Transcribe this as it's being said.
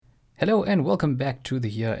Hello and welcome back to the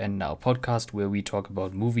Here and Now podcast where we talk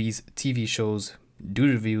about movies, TV shows, do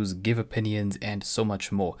reviews, give opinions, and so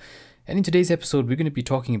much more. And in today's episode, we're going to be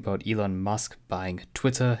talking about Elon Musk buying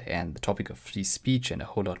Twitter and the topic of free speech and a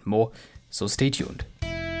whole lot more. So stay tuned.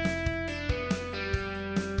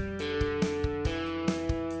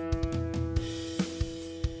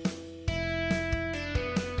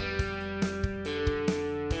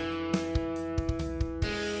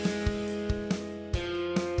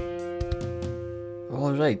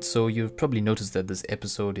 Alright, so you've probably noticed that this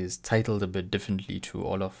episode is titled a bit differently to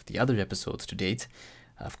all of the other episodes to date.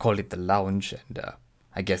 I've called it The Lounge, and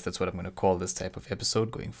I guess that's what I'm going to call this type of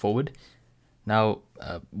episode going forward. Now,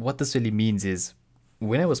 what this really means is,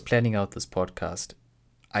 when I was planning out this podcast,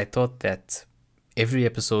 I thought that every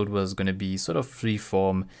episode was going to be sort of free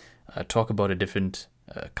form, talk about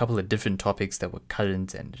a couple of different topics that were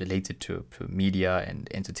current and related to media and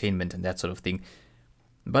entertainment and that sort of thing.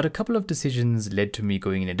 But a couple of decisions led to me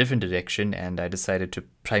going in a different direction, and I decided to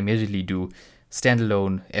primarily do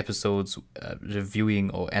standalone episodes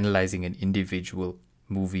reviewing or analyzing an individual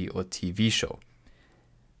movie or TV show.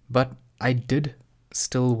 But I did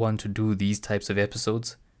still want to do these types of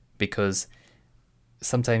episodes because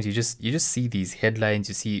sometimes you just see these headlines,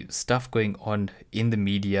 you see stuff going on in the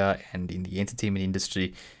media and in the entertainment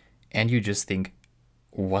industry, and you just think,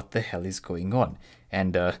 what the hell is going on?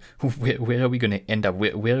 And where are we going to end up?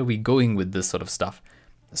 Where are we going with this sort of stuff?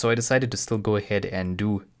 So I decided to still go ahead and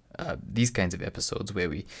do these kinds of episodes where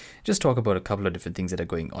we just talk about a couple of different things that are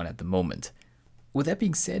going on at the moment. With that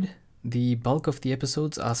being said, the bulk of the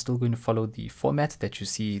episodes are still going to follow the format that you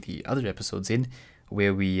see the other episodes in,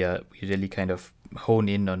 where we really kind of hone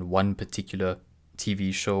in on one particular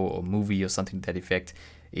TV show or movie or something to that effect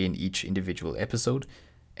in each individual episode.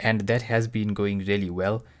 And that has been going really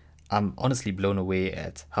well. I'm honestly blown away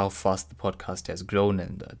at how fast the podcast has grown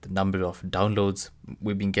and the number of downloads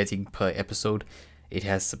we've been getting per episode. It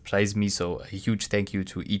has surprised me, so a huge thank you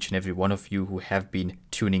to each and every one of you who have been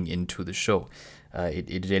tuning into the show.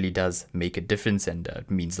 It really does make a difference and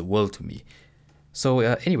means the world to me. So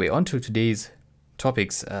anyway, on to today's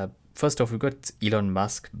topics. First off, we've got Elon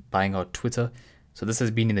Musk buying out Twitter. So this has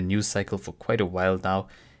been in the news cycle for quite a while now.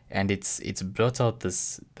 And it's brought out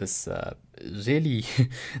this really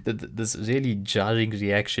this really jarring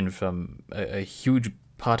reaction from a huge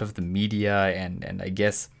part of the media and I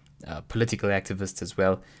guess political activists as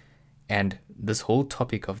well. And this whole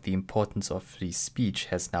topic of the importance of free speech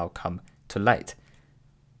has now come to light.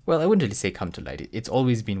 Well, I wouldn't really say come to light. It's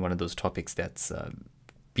always been one of those topics that's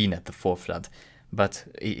been at the forefront, but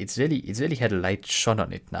it's really had a light shone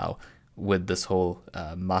on it now with this whole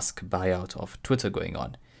Musk buyout of Twitter going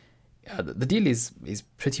on. The deal is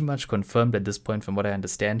pretty much confirmed at this point from what I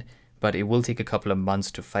understand, but it will take a couple of months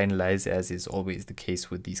to finalize, as is always the case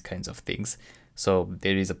with these kinds of things. So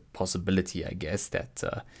there is a possibility, I guess, that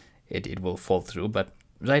it will fall through. But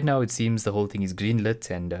right now it seems the whole thing is greenlit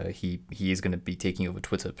and he is going to be taking over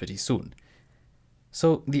Twitter pretty soon.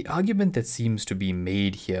 So the argument that seems to be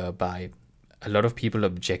made here by a lot of people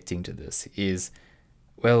objecting to this is,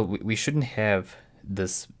 well, we shouldn't have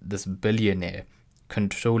this billionaire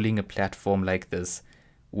controlling a platform like this,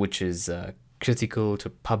 which is critical to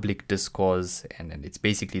public discourse, and it's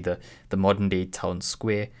basically the modern day town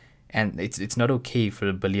square. And it's not okay for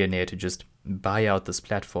a billionaire to just buy out this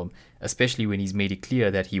platform, especially when he's made it clear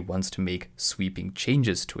that he wants to make sweeping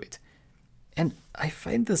changes to it. And I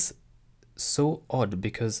find this so odd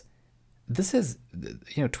because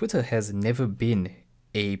Twitter has never been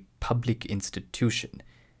a public institution.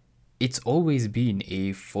 It's always been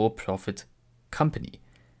a for-profit company.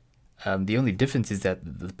 The only difference is that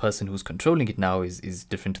the person who's controlling it now is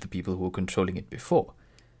different to the people who were controlling it before.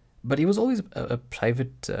 But it was always a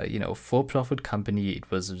private, for-profit company. It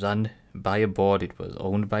was run by a board. It was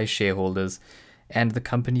owned by shareholders, and the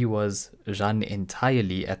company was run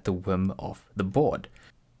entirely at the whim of the board.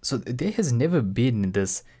 So there has never been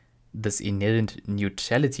this inherent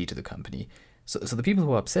neutrality to the company. So the people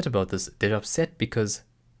who are upset about this, they're upset because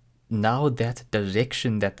now that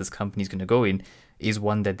direction that this company is going to go in is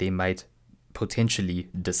one that they might potentially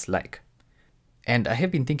dislike. And I have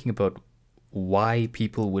been thinking about why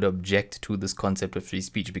people would object to this concept of free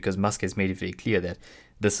speech, because Musk has made it very clear that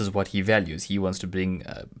this is what he values. He wants to bring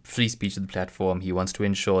free speech to the platform. He wants to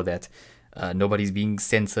ensure that nobody's being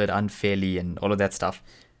censored unfairly and all of that stuff.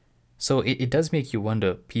 So it does make you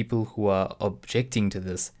wonder, people who are objecting to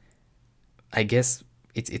this, I guess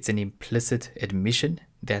it's an implicit admission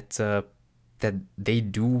that they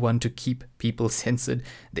do want to keep people censored.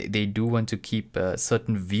 They do want to keep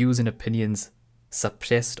certain views and opinions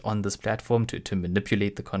suppressed on this platform to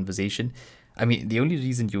manipulate the conversation. I mean, the only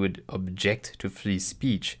reason you would object to free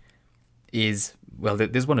speech is, well,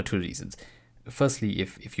 there's one or two reasons. Firstly,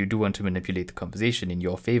 if you do want to manipulate the conversation in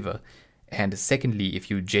your favor, and secondly, if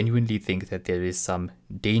you genuinely think that there is some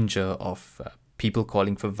danger of people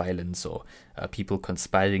calling for violence or people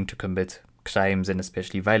conspiring to commit crimes and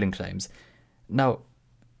especially violent crimes. Now,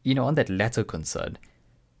 on that latter concern,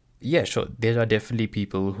 yeah, sure, there are definitely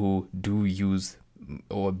people who do use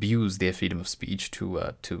or abuse their freedom of speech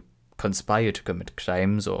to conspire to commit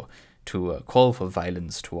crimes or to call for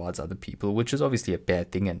violence towards other people, which is obviously a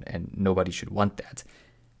bad thing, and nobody should want that.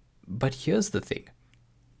 But here's the thing.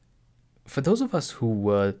 For those of us who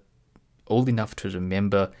were old enough to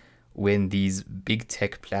remember when these big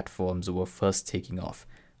tech platforms were first taking off,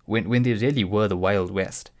 when they really were the Wild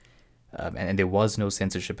West, and there was no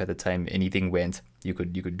censorship at the time, anything went. You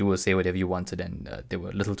could do or say whatever you wanted, and there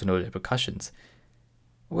were little to no repercussions.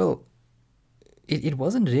 Well, it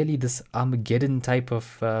wasn't really this Armageddon type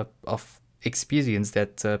of experience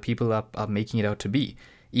that people are making it out to be.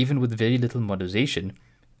 Even with very little moderation,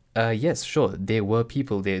 yes, sure, there were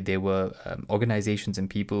people, there were organizations and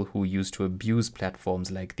people who used to abuse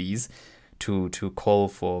platforms like these to call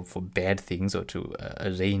for bad things or to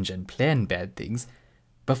arrange and plan bad things.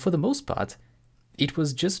 But for the most part, it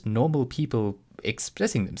was just normal people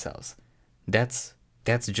expressing themselves. That's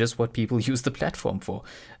just what people use the platform for.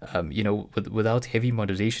 Without heavy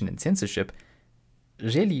moderation and censorship,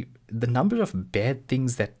 really, the number of bad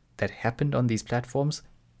things that happened on these platforms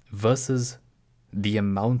versus the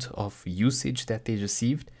amount of usage that they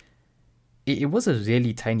received, it was a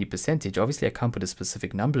really tiny percentage. Obviously, I can't put a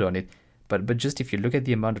specific number on it, but just if you look at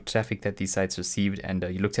the amount of traffic that these sites received and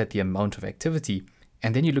you looked at the amount of activity,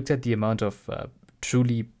 and then you looked at the amount of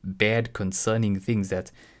truly bad, concerning things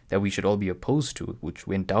that we should all be opposed to, which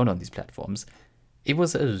went down on these platforms, it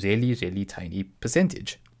was a really, really tiny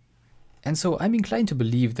percentage. And so I'm inclined to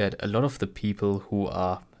believe that a lot of the people who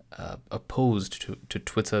are opposed to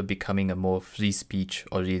Twitter becoming a more free speech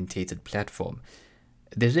orientated platform,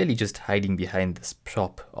 they're really just hiding behind this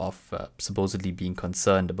prop of supposedly being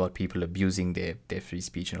concerned about people abusing their free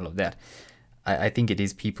speech and all of that. I think it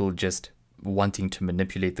is people just wanting to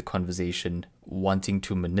manipulate the conversation, wanting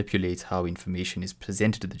to manipulate how information is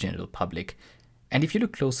presented to the general public. And if you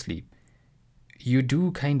look closely, you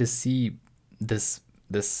do kind of see this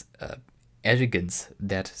arrogance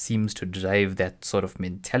that seems to drive that sort of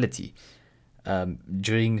mentality.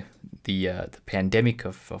 During the pandemic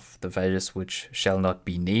of the virus, which shall not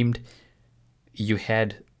be named, you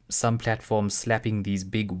had some platforms slapping these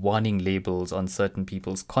big warning labels on certain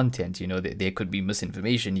people's content. There could be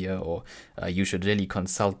misinformation here, or you should really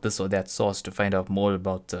consult this or that source to find out more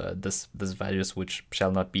about this virus, which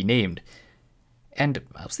shall not be named. And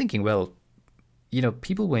I was thinking, well,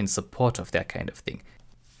 people were in support of that kind of thing.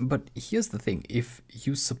 But here's the thing: if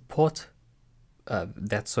you support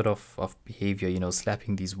that sort of behavior,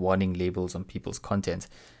 slapping these warning labels on people's content,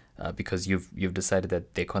 because you've decided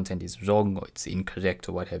that their content is wrong or it's incorrect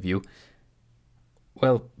or what have you,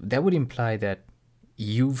 well, that would imply that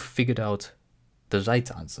you've figured out the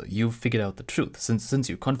right answer. You've figured out the truth. Since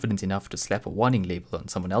you're confident enough to slap a warning label on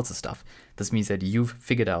someone else's stuff, this means that you've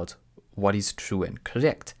figured out what is true and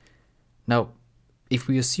correct. Now, if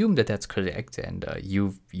we assume that that's correct and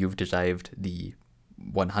you've derived the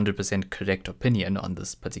 100% correct opinion on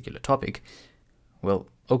this particular topic, well,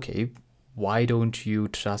 okay, why don't you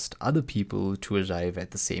trust other people to arrive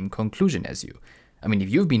at the same conclusion as you? I mean, if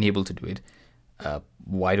you've been able to do it,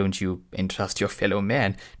 why don't you entrust your fellow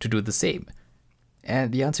man to do the same?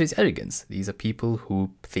 And the answer is arrogance. These are people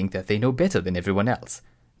who think that they know better than everyone else.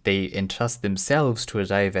 They entrust themselves to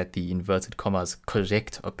arrive at the inverted commas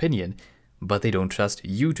correct opinion, but they don't trust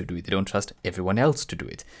you to do it. They don't trust everyone else to do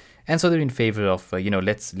it. And so they're in favor of,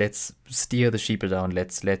 let's steer the sheep around.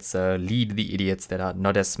 Let's lead the idiots that are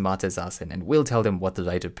not as smart as us, and we'll tell them what the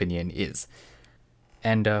right opinion is.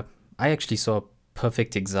 And I actually saw a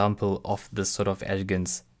perfect example of this sort of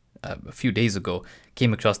arrogance a few days ago.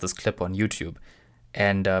 Came across this clip on YouTube,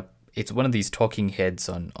 and it's one of these talking heads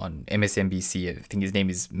on MSNBC. I think his name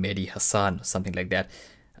is Mehdi Hassan or something like that.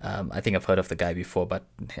 I think I've heard of the guy before, but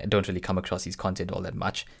I don't really come across his content all that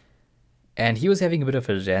much. And he was having a bit of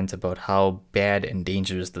a rant about how bad and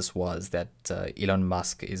dangerous this was, that Elon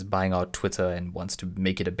Musk is buying out Twitter and wants to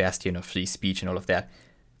make it a bastion of free speech and all of that.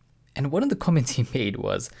 And one of the comments he made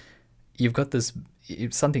was, you've got this,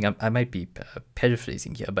 something I might be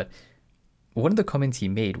paraphrasing here, but one of the comments he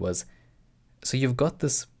made was, so you've got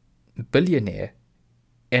this billionaire,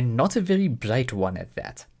 and not a very bright one at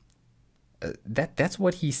that. That's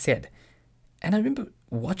what he said. And I remember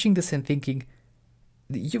watching this and thinking,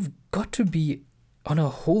 you've got to be on a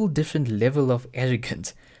whole different level of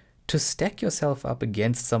arrogance to stack yourself up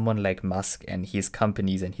against someone like Musk and his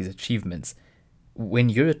companies and his achievements when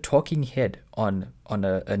you're a talking head on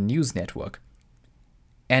a news network,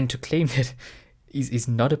 and to claim that is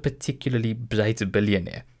not a particularly bright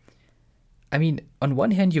billionaire. I mean, on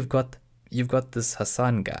one hand, you've got this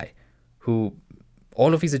Hassan guy, who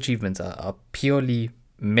all of his achievements are purely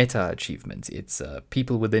meta achievements. It's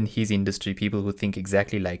people within his industry, people who think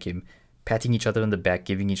exactly like him, patting each other on the back,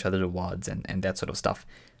 giving each other awards, and that sort of stuff.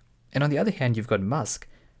 And on the other hand, you've got Musk,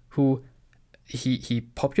 who he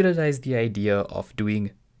popularized the idea of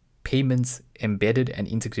doing payments embedded and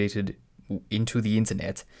integrated into the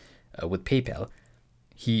internet with PayPal.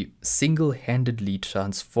 He single-handedly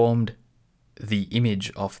transformed the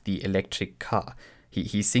image of the electric car.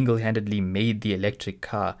 He single-handedly made the electric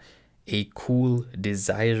car a cool,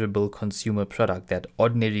 desirable consumer product that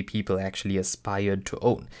ordinary people actually aspired to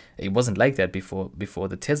own. It wasn't like that before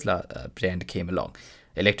the Tesla brand came along.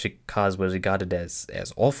 Electric cars were regarded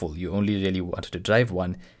as awful. You only really wanted to drive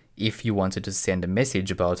one if you wanted to send a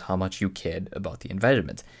message about how much you cared about the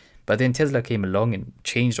environment. But then Tesla came along and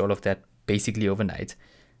changed all of that basically overnight.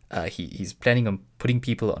 He's planning on putting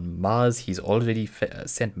people on Mars. He's already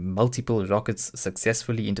sent multiple rockets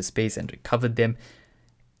successfully into space and recovered them.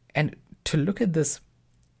 And to look at this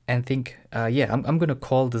and think, I'm going to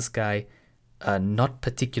call this guy not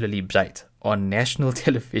particularly bright on national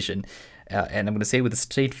television, and I'm going to say with a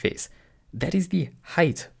straight face, that is the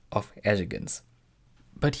height of arrogance.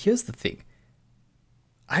 But here's the thing.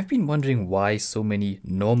 I've been wondering why so many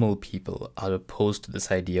normal people are opposed to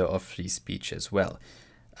this idea of free speech as well.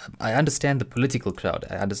 I understand the political crowd.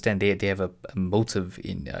 I understand they have a motive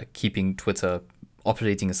in keeping Twitter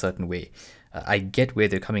operating a certain way. I get where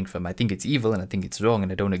they're coming from. I think it's evil and I think it's wrong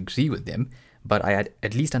and I don't agree with them, but I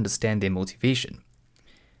at least understand their motivation.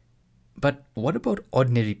 But what about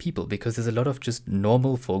ordinary people? Because there's a lot of just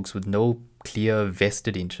normal folks with no clear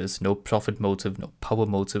vested interest, no profit motive, no power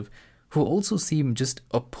motive, who also seem just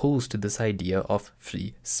opposed to this idea of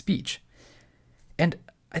free speech. And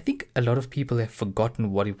I think a lot of people have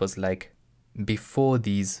forgotten what it was like before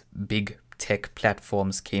these big tech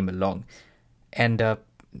platforms came along. And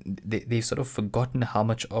they've sort of forgotten how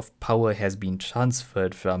much of power has been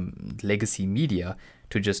transferred from legacy media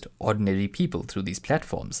to just ordinary people through these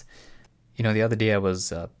platforms. You know, the other day I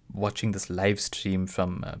was watching this live stream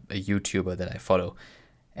from a YouTuber that I follow,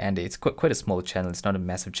 and it's quite a small channel. It's not a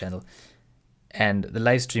massive channel. And the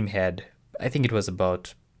live stream had, I think it was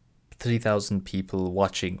about 3,000 people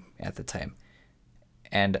watching at the time.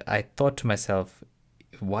 And I thought to myself,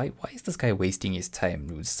 why is this guy wasting his time?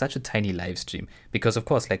 It was such a tiny live stream. Because, of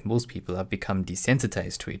course, like most people, I've become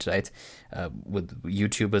desensitized to it, right? With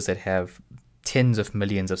YouTubers that have tens of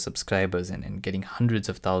millions of subscribers and getting hundreds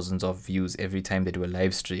of thousands of views every time they do a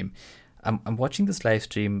live stream. I'm watching this live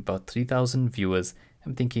stream, about 3,000 viewers.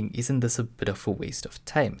 I'm thinking, isn't this a bit of a waste of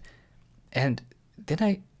time? And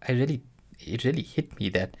then it really hit me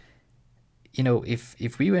that, you know,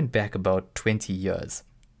 if we went back about 20 years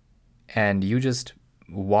and you just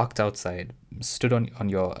walked outside, stood on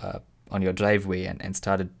your driveway and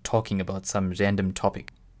started talking about some random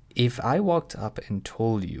topic, if I walked up and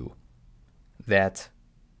told you that,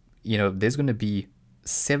 you know, there's going to be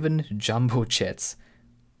 7 jumbo jets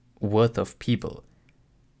worth of people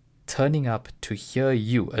turning up to hear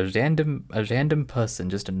you, a random person,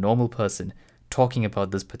 just a normal person, talking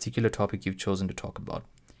about this particular topic you've chosen to talk about,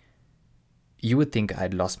 you would think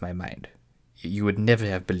I'd lost my mind. You would never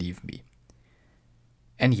have believed me.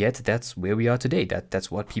 And yet, that's where we are today.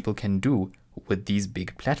 That's what people can do with these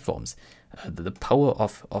big platforms. The power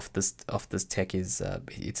of this tech is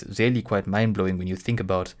it's really quite mind blowing when you think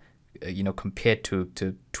about, compared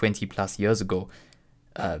to 20 plus years ago,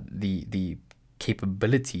 the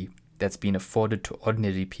capability that's been afforded to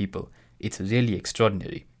ordinary people. It's really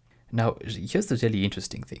extraordinary. Now, here's the really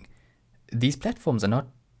interesting thing. These platforms are not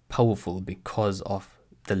powerful because of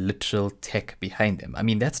the literal tech behind them. I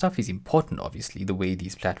mean, that stuff is important, obviously, the way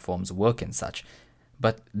these platforms work and such.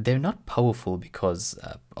 But they're not powerful because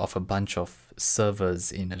of a bunch of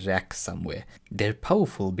servers in a rack somewhere. They're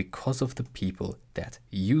powerful because of the people that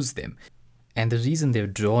use them. And the reason they're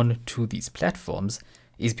drawn to these platforms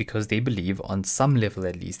is because they believe, on some level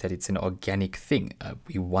at least, that it's an organic thing.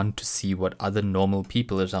 We want to see what other normal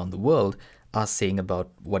people around the world are saying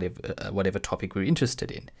about whatever topic we're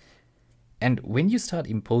interested in. And when you start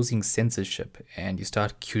imposing censorship and you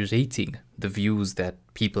start curating the views that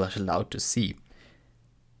people are allowed to see,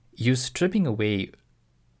 you're stripping away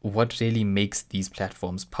what really makes these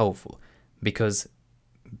platforms powerful, because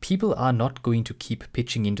people are not going to keep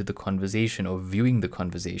pitching into the conversation or viewing the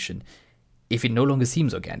conversation if it no longer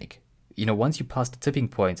seems organic. Once you pass the tipping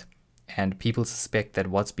point and people suspect that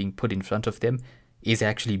what's being put in front of them is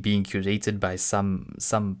actually being curated by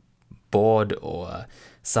some board or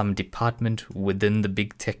some department within the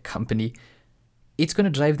big tech company, it's going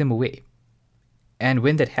to drive them away. And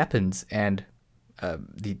when that happens and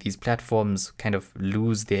these platforms kind of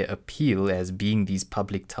lose their appeal as being these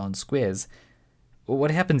public town squares,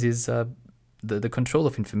 what happens is the control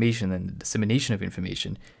of information and the dissemination of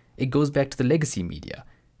information, it goes back to the legacy media.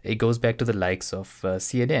 It goes back to the likes of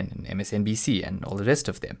CNN and MSNBC and all the rest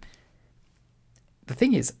of them. The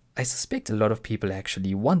thing is, I suspect a lot of people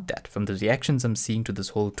actually want that. From the reactions I'm seeing to this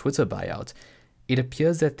whole Twitter buyout, it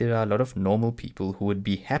appears that there are a lot of normal people who would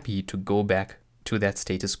be happy to go back to that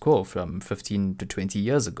status quo from 15 to 20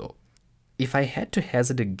 years ago. If I had to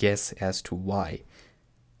hazard a guess as to why,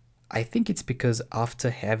 I think it's because after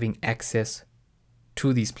having access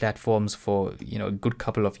to these platforms for a good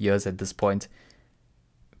couple of years at this point,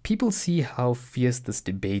 people see how fierce this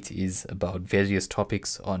debate is about various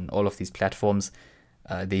topics on all of these platforms.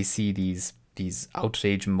 They see these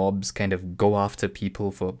outrage mobs kind of go after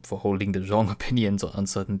people for holding the wrong opinions on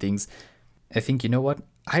certain things. I think, you know what?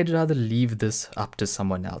 I'd rather leave this up to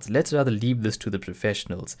someone else. Let's rather leave this to the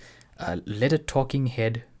professionals. Let a talking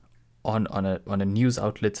head on a news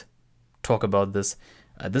outlet talk about this.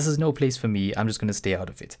 This is no place for me. I'm just going to stay out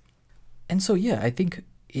of it. And so, yeah, I think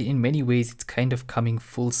in many ways it's kind of coming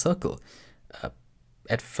full circle.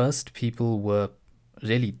 At first, people were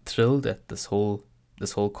really thrilled at this whole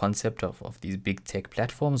concept of these big tech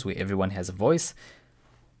platforms where everyone has a voice.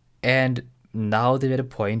 And now they're at a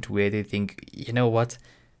point where they think, you know what,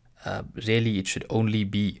 really it should only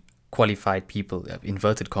be qualified people,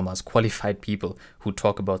 inverted commas, qualified people who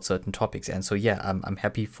talk about certain topics. And so, yeah, I'm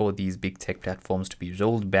happy for these big tech platforms to be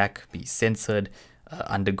rolled back, be censored,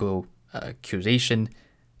 undergo curation,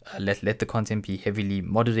 let the content be heavily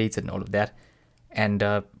moderated and all of that. And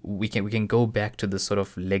we can go back to the sort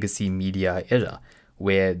of legacy media era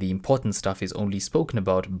where the important stuff is only spoken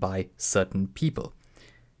about by certain people.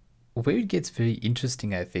 Where it gets very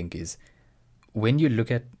interesting, I think, is when you look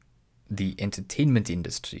at the entertainment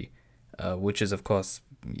industry, which is, of course,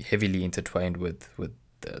 heavily intertwined with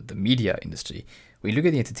the media industry. When you look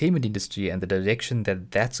at the entertainment industry and the direction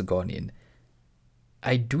that that's gone in,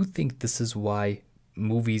 I do think this is why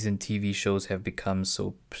movies and TV shows have become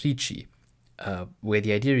so preachy, where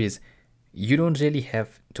the idea is you don't really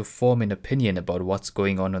have to form an opinion about what's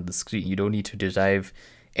going on the screen. You don't need to derive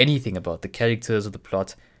anything about the characters or the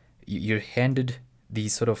plot. You're handed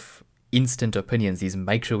these sort of instant opinions, these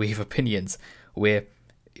microwave opinions, where,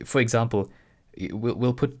 for example,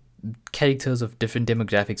 we'll put characters of different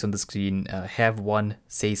demographics on the screen, have one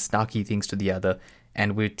say snarky things to the other,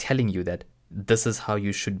 and we're telling you that this is how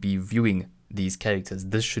you should be viewing these characters.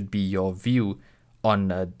 This should be your view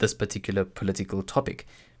on this particular political topic.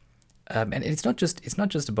 And it's not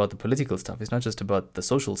just about the political stuff. It's not just about the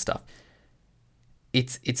social stuff.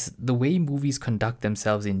 It's the way movies conduct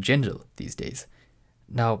themselves in general these days.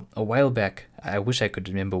 Now, a while back, I wish I could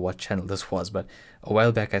remember what channel this was, but a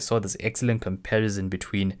while back I saw this excellent comparison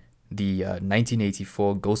between the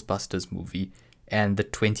 1984 Ghostbusters movie and the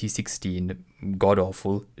 2016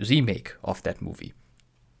 god-awful remake of that movie.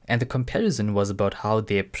 And the comparison was about how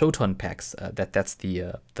their proton packs, that's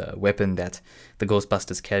the weapon that the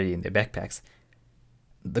Ghostbusters carry in their backpacks.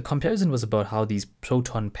 The comparison was about how these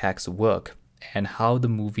proton packs work and how the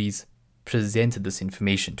movies present this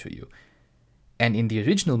information to you. And in the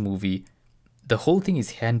original movie, the whole thing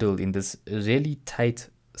is handled in this really tight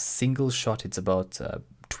single shot. It's about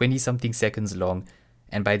 20-something seconds long.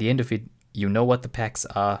 And by the end of it, you know what the packs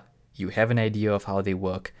are, you have an idea of how they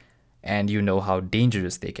work, and you know how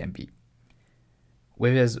dangerous they can be.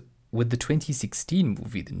 Whereas with the 2016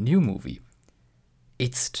 movie, the new movie,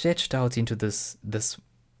 it's stretched out into this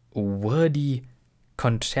wordy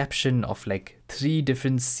contraption of like 3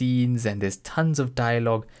 different scenes, and there's tons of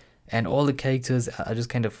dialogue, and all the characters are just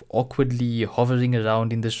kind of awkwardly hovering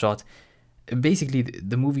around in the shot. Basically,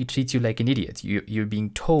 the movie treats you like an idiot. You're being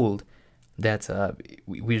told that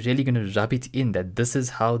we're really going to rub it in that this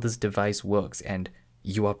is how this device works, and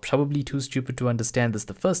you are probably too stupid to understand this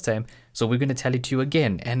the first time, so we're going to tell it to you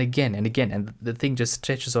again and again and again, and the thing just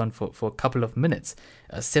stretches on for a couple of minutes,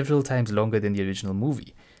 several times longer than the original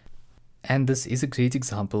movie. And this is a great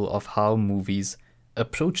example of how movies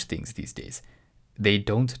approach things these days. They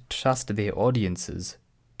don't trust their audiences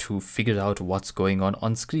to figure out what's going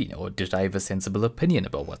on screen or derive a sensible opinion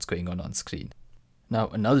about what's going on screen. Now,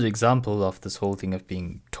 another example of this whole thing of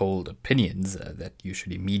being told opinions that you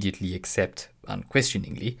should immediately accept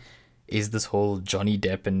unquestioningly is this whole Johnny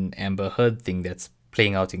Depp and Amber Heard thing that's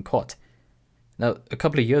playing out in court. Now, a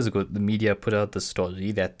couple of years ago, the media put out the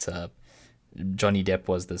story that Johnny Depp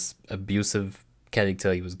was this abusive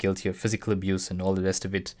character. He was guilty of physical abuse and all the rest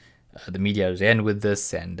of it. The media ran with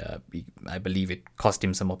this, and I believe it cost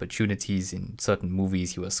him some opportunities in certain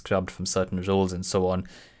movies. He was scrubbed from certain roles and so on.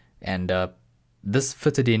 And this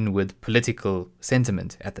fitted in with political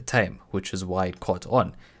sentiment at the time, which is why it caught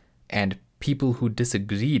on. And people who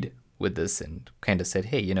disagreed with this and kind of said,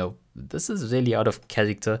 hey, this is really out of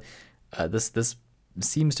character. This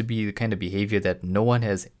seems to be the kind of behavior that no one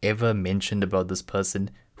has ever mentioned about this person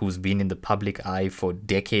who's been in the public eye for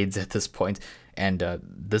decades at this point, and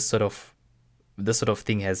this sort of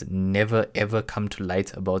thing has never ever come to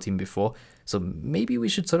light about him before. So maybe we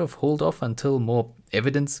should sort of hold off until more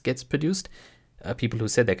evidence gets produced. People who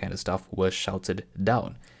said that kind of stuff were shouted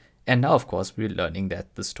down, and now, of course, we're learning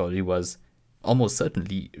that the story was almost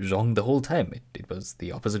certainly wrong the whole time. It was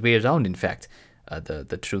the opposite way around. In fact,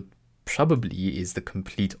 the truth probably is the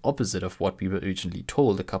complete opposite of what we were originally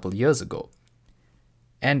told a couple years ago.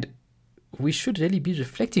 And we should really be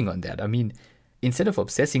reflecting on that. I mean, instead of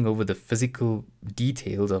obsessing over the physical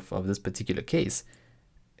details of this particular case,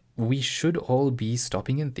 we should all be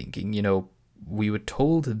stopping and thinking, we were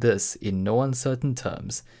told this in no uncertain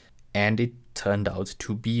terms, and it turned out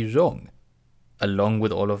to be wrong, along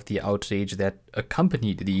with all of the outrage that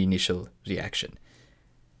accompanied the initial reaction.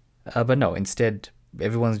 But no, instead,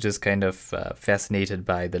 everyone's just kind of fascinated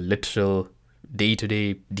by the literal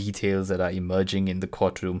day-to-day details that are emerging in the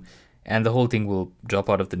courtroom, and the whole thing will drop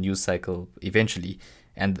out of the news cycle eventually,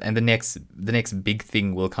 and the next big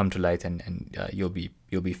thing will come to light, and you'll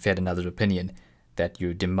be fed another opinion that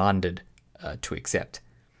you demanded to accept.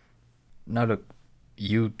 Now look,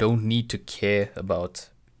 you don't need to care about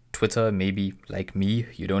Twitter. Maybe like me,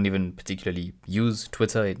 you don't even particularly use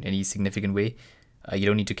Twitter in any significant way. You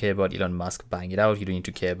don't need to care about Elon Musk buying it out. You don't need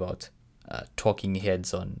to care about talking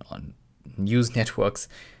heads on news networks.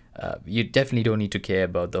 You definitely don't need to care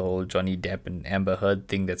about the whole Johnny Depp and Amber Heard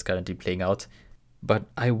thing that's currently playing out. But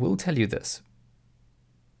I will tell you this.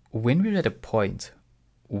 When we're at a point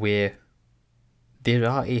where there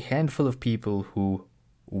are a handful of people who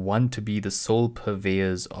want to be the sole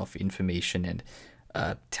purveyors of information and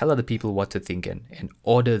tell other people what to think and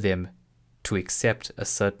order them to accept a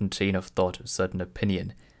certain train of thought, a certain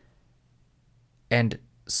opinion. And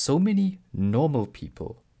so many normal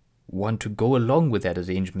people want to go along with that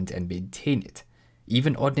arrangement and maintain it,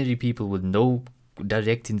 even ordinary people with no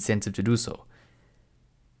direct incentive to do so.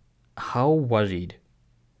 How worried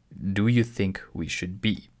do you think we should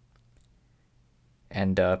be?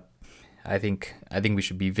 And I think we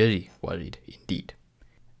should be very worried indeed.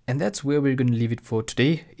 And that's where we're going to leave it for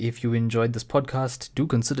today. If you enjoyed this podcast, do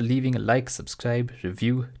consider leaving a like, subscribe,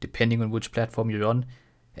 review, depending on which platform you're on.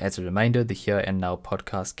 As a reminder, the Here and Now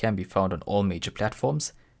podcast can be found on all major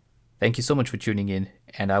platforms. Thank you so much for tuning in,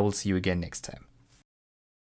 and I will see you again next time.